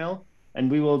your email,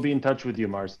 and we will be in touch with you,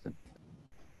 Marston.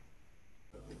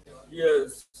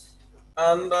 Yes,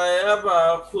 and I have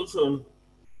a question.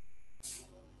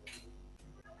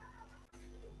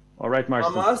 All right,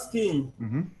 Marston.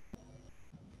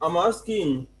 I'm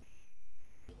asking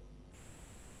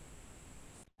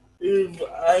if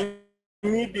I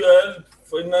need your help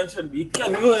financially.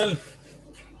 Can you help?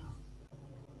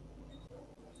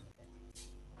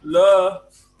 La.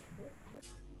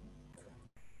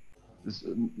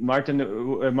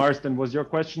 Marston, was your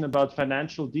question about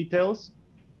financial details?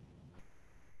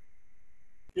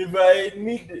 If I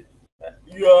need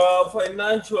your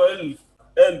financial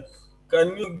help,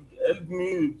 can you help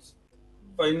me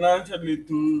financially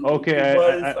to Okay,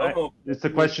 buy some of it's a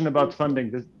question about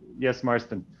funding. Yes,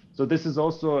 Marston. So this is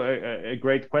also a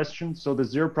great question. So the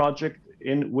Zero Project,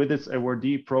 with its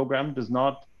awardee program, does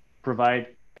not provide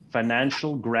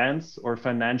financial grants or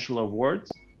financial awards.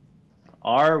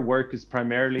 Our work is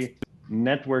primarily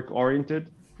network oriented,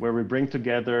 where we bring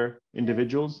together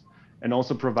individuals and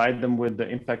also provide them with the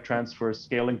impact transfer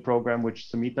scaling program, which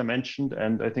Sumita mentioned.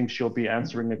 And I think she'll be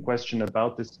answering a question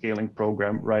about this scaling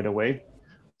program right away.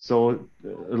 So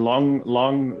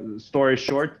long story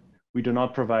short, we do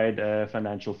not provide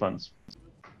financial funds.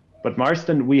 But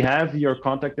Marston, we have your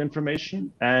contact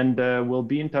information, and we'll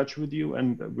be in touch with you.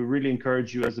 And we really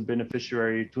encourage you as a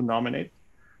beneficiary to nominate.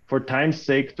 For time's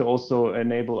sake, to also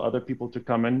enable other people to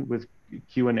come in with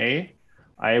Q&A,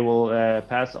 I will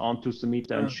pass on to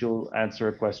Sumita, and she'll answer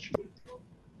a question.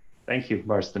 Thank you,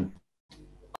 Marston.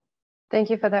 Thank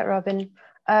you for that, Robin.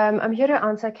 I'm here to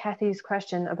answer Kathy's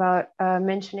question about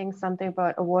mentioning something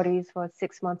about awardees for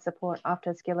 6-month support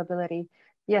after scalability.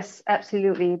 Yes,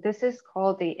 absolutely. This is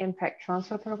called the Impact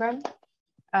Transfer Program.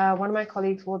 One of my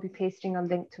colleagues will be pasting a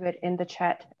link to it in the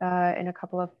chat in a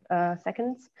couple of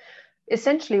seconds.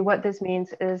 Essentially, what this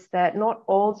means is that not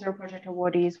all Zero Project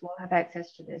awardees will have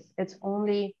access to this. It's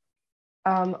only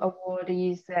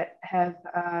awardees that have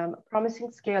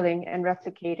promising scaling and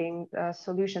replicating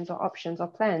solutions or options or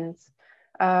plans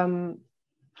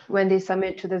when they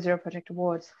submit to the Zero Project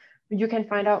Awards. You can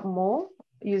find out more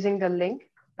using the link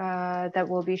that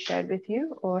will be shared with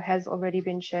you or has already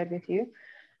been shared with you.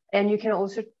 And you can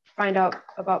also find out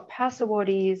about past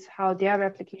awardees, how their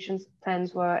replication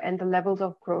plans were, and the levels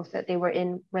of growth that they were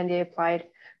in when they applied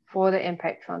for the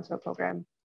Impact Transfer Program.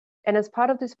 And as part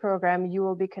of this program, you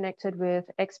will be connected with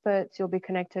experts, you'll be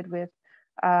connected with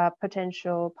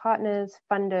potential partners,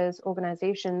 funders,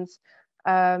 organizations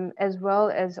as well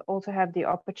as also have the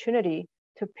opportunity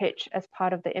to pitch as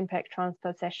part of the impact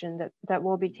transfer session that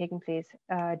will be taking place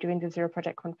during the Zero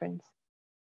Project Conference.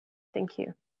 Thank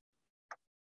you.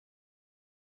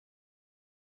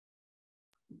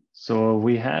 So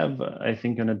we have, I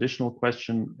think, an additional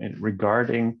question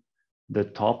regarding the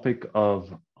topic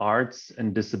of arts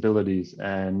and disabilities.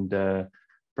 And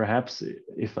perhaps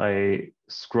if I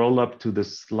scroll up to the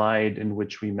slide in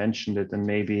which we mentioned it, and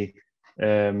maybe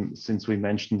since we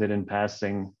mentioned it in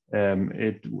passing,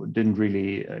 it didn't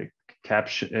really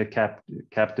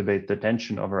captivate the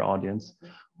attention of our audience.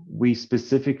 We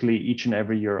specifically each and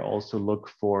every year also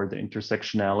look for the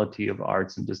intersectionality of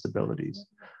arts and disabilities.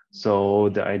 So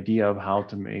the idea of how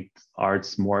to make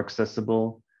arts more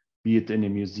accessible, be it in a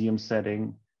museum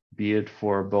setting, be it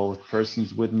for both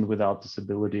persons with and without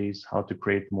disabilities, how to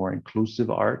create more inclusive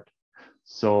art.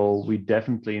 So we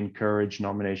definitely encourage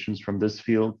nominations from this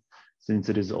field, since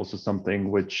it is also something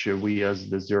which we as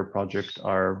the Zero Project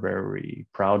are very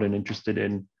proud and interested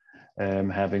in,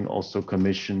 having also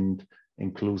commissioned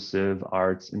inclusive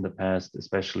arts in the past,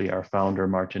 especially our founder,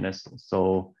 Martin Essel.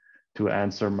 So to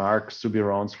answer Mark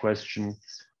Subiron's question,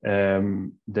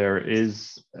 there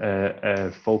is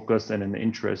a focus and an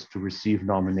interest to receive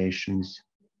nominations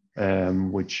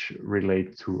which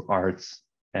relate to arts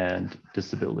and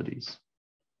disabilities.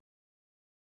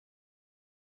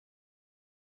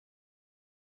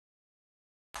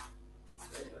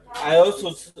 I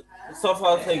also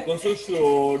suffer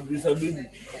psychosocial disability.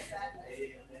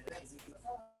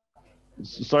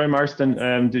 Sorry,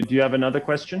 Marston, do you have another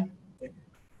question?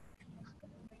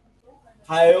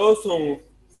 I also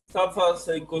suffer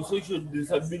psychosocial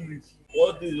disability.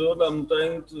 What is what I'm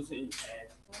trying to say?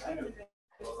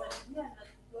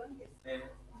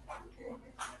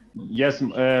 Yes,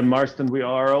 Marston, we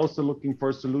are also looking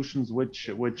for solutions which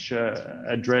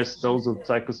address those with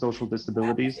psychosocial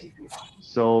disabilities.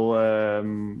 So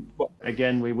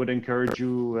again, we would encourage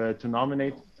you to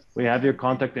nominate. We have your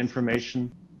contact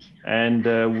information, and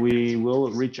we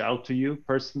will reach out to you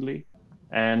personally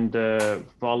and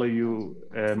follow you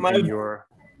in your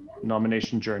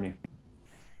nomination journey.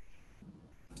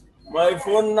 My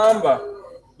phone number.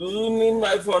 Do you need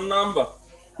my phone number?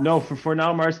 No, for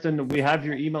now, Marston, we have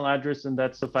your email address and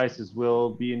that suffices. We'll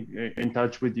be in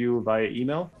touch with you via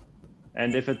email.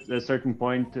 And if at a certain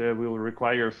point we will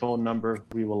require your phone number,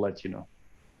 we will let you know.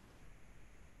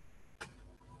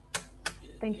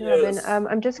 Thank you, Robin.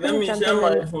 I'm just going to jump in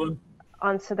and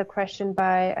answer the question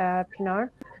by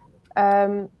Pinar.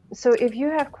 So if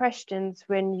you have questions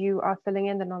when you are filling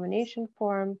in the nomination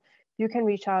form, you can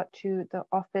reach out to the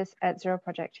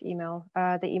office@zeroproject email.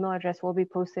 The email address will be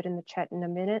posted in the chat in a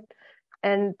minute.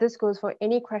 And this goes for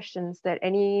any questions that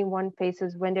anyone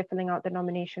faces when they're filling out the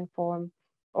nomination form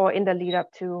or in the lead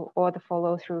up to or the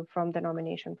follow through from the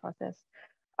nomination process.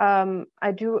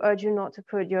 I do urge you not to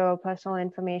put your personal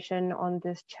information on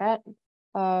this chat.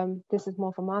 This is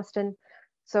more for Marston.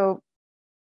 So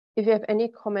if you have any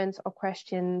comments or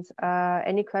questions,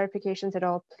 any clarifications at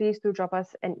all, please do drop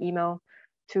us an email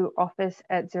to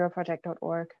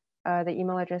office@zeroproject.org. The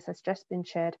email address has just been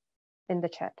shared in the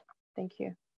chat. Thank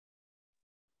you.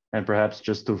 And perhaps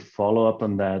just to follow up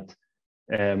on that,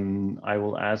 I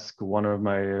will ask one of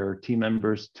my team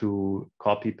members to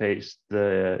copy paste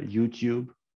the YouTube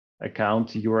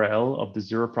account URL of the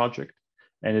Zero Project.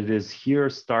 And it is here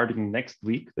starting next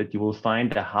week that you will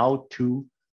find a how-to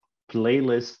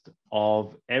playlist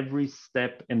of every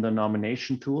step in the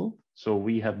nomination tool. So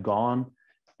we have gone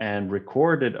and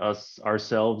recorded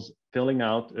ourselves filling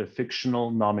out a fictional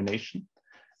nomination.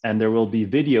 And there will be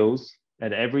videos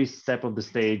at every step of the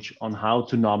stage on how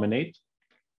to nominate.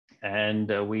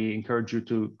 And we encourage you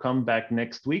to come back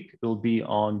next week. It'll be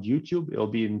on YouTube. It'll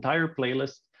be an entire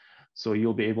playlist. So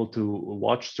you'll be able to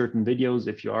watch certain videos.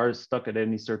 If you are stuck at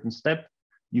any certain step,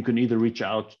 you can either reach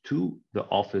out to the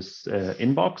office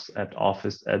inbox at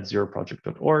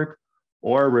office@zeroproject.org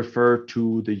or refer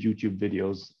to the YouTube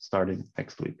videos starting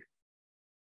next week.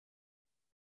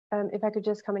 If I could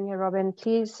just come in here, Robin,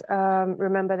 please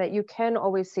remember that you can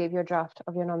always save your draft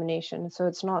of your nomination. So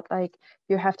it's not like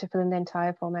you have to fill in the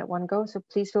entire form at one go. So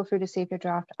please feel free to save your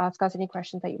draft, ask us any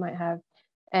questions that you might have,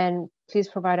 and please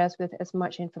provide us with as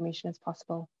much information as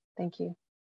possible. Thank you.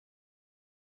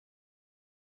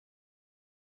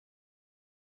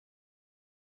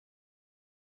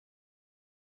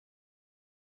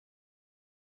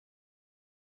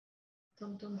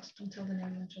 Don't tell the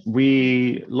name.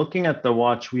 We, looking at the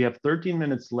watch, we have 13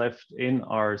 minutes left in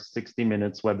our 60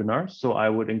 minutes webinar. So I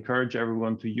would encourage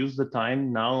everyone to use the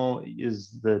time. Now is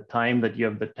the time that you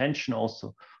have the attention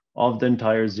also of the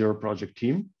entire Zero Project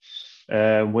team.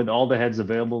 With all the heads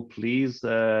available, please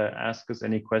ask us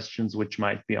any questions which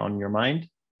might be on your mind.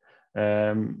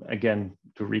 Again,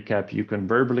 to recap, you can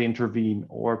verbally intervene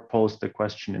or post a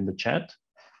question in the chat.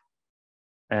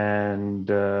 And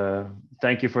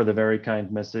thank you for the very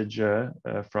kind message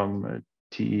from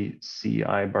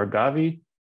TCI Bargavi.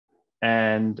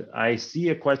 And I see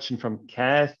a question from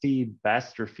Kathy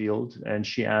Basterfield, and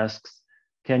she asks,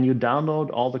 can you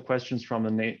download all the questions from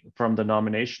the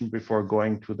nomination before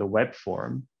going to the web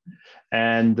form?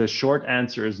 And the short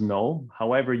answer is no.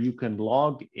 However, you can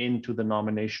log into the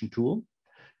nomination tool.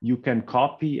 You can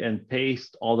copy and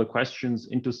paste all the questions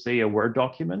into, say, a Word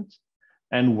document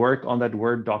and work on that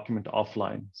Word document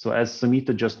offline. So as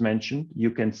Samita just mentioned,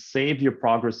 you can save your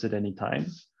progress at any time.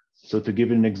 So to give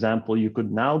you an example, you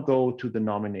could now go to the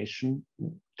nomination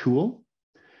tool,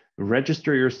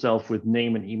 register yourself with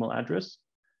name and email address,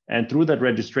 and through that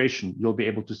registration, you'll be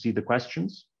able to see the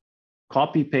questions,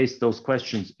 copy paste those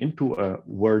questions into a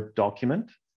Word document,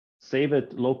 save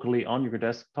it locally on your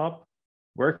desktop,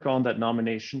 work on that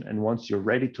nomination, and once you're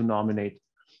ready to nominate,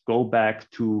 go back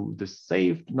to the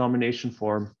saved nomination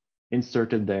form,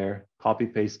 insert it there, copy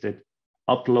paste it,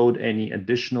 upload any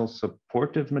additional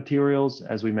supportive materials,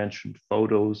 as we mentioned,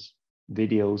 photos,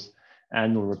 videos,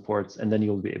 annual reports, and then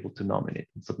you'll be able to nominate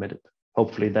and submit it.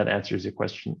 Hopefully that answers your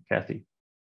question, Kathy.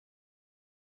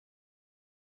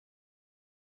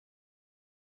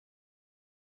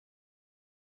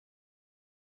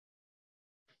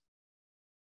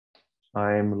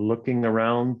 I'm looking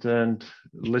around and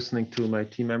listening to my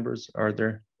team members. Are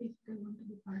there? If they want to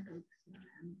be part of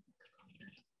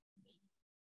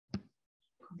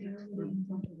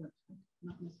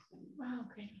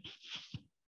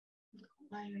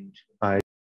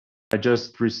I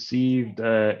just received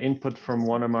input from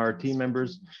one of our team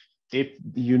members. If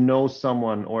you know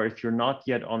someone, or if you're not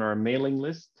yet on our mailing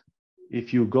list,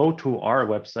 if you go to our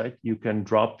website, you can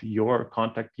drop your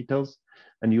contact details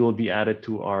and you will be added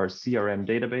to our CRM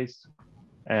database.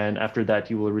 And after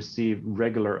that, you will receive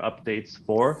regular updates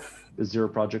for the Zero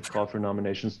Project Call for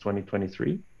Nominations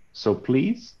 2023. So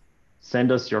please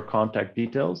send us your contact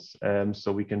details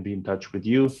so we can be in touch with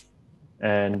you.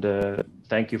 And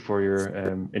thank you for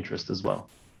your interest as well.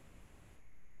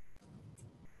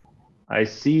 I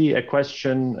see a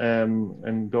question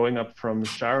and going up from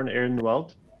Sharon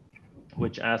Ehrenwald,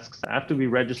 which asks, after we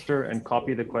register and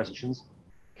copy the questions,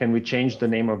 can we change the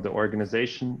name of the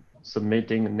organization,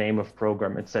 submitting name of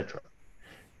program, etc.?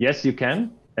 Yes, you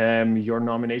can. Your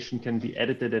nomination can be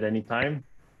edited at any time.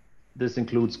 This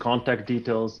includes contact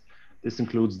details. This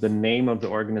includes the name of the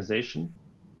organization.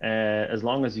 As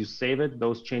long as you save it,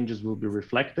 those changes will be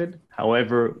reflected.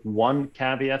 However, one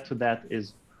caveat to that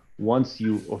is once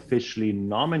you officially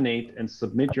nominate and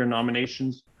submit your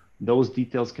nominations, those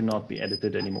details cannot be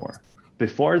edited anymore.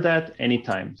 Before that,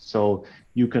 anytime. So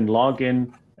you can log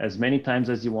in as many times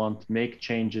as you want, make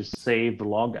changes, save,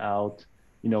 log out,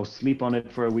 sleep on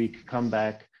it for a week, come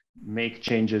back, make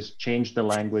changes, change the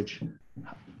language.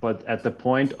 But at the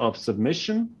point of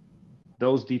submission,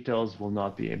 those details will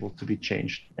not be able to be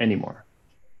changed anymore.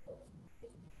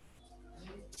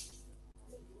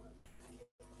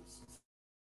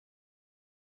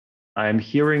 I'm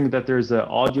hearing that there's an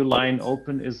audio line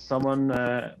open. Does someone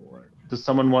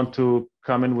want to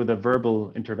come in with a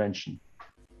verbal intervention?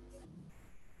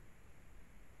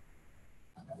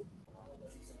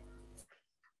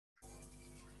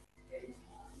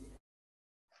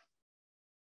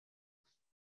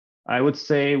 I would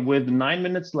say with 9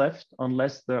 minutes left,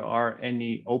 unless there are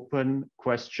any open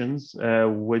questions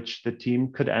which the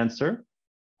team could answer,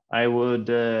 I would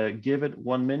give it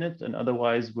 1 minute, and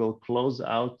otherwise we'll close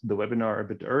out the webinar a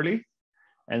bit early.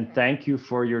 And thank you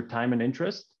for your time and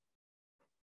interest.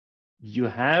 You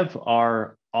have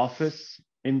our office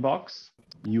inbox.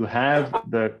 You have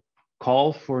the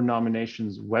call for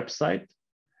nominations website.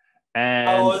 And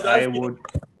I would...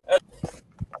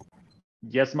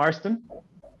 Yes, Marston?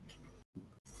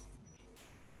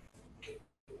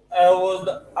 I was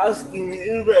asking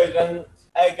if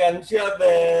I can share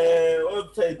the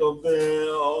website of the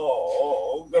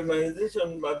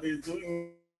organization that is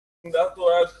doing that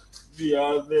work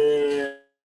via the...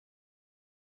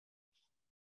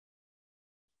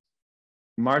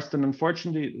 Marston,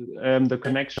 unfortunately, the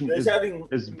connection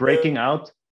is breaking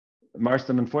out.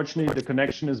 Marston, unfortunately, the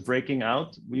connection is breaking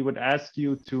out. We would ask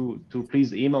you to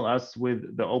please email us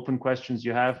with the open questions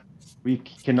you have. We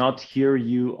cannot hear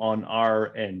you on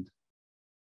our end.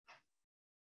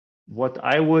 What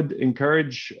I would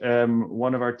encourage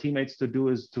one of our teammates to do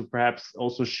is to perhaps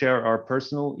also share our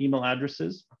personal email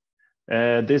addresses.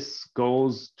 This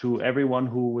goes to everyone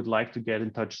who would like to get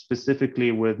in touch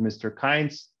specifically with Mr.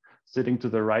 Kainz, sitting to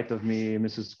the right of me,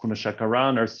 Mrs.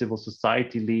 Kunashakaran, our civil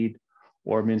society lead,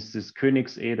 or Mrs.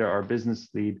 Königseder, our business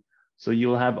lead. So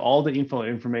you'll have all the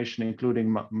information,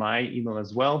 including my email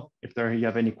as well, if you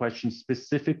have any questions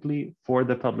specifically for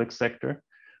the public sector.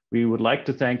 We would like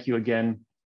to thank you again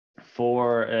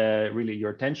for really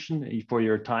your attention, for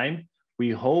your time. We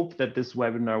hope that this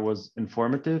webinar was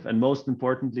informative, and most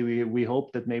importantly, we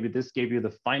hope that maybe this gave you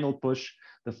the final push,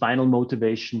 the final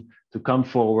motivation to come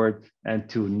forward and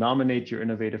to nominate your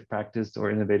innovative practice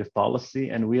or innovative policy.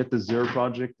 And we at the Zero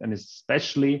Project, and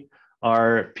especially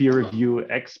our peer review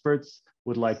experts,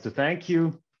 would like to thank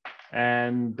you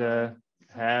and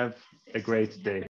have a great day.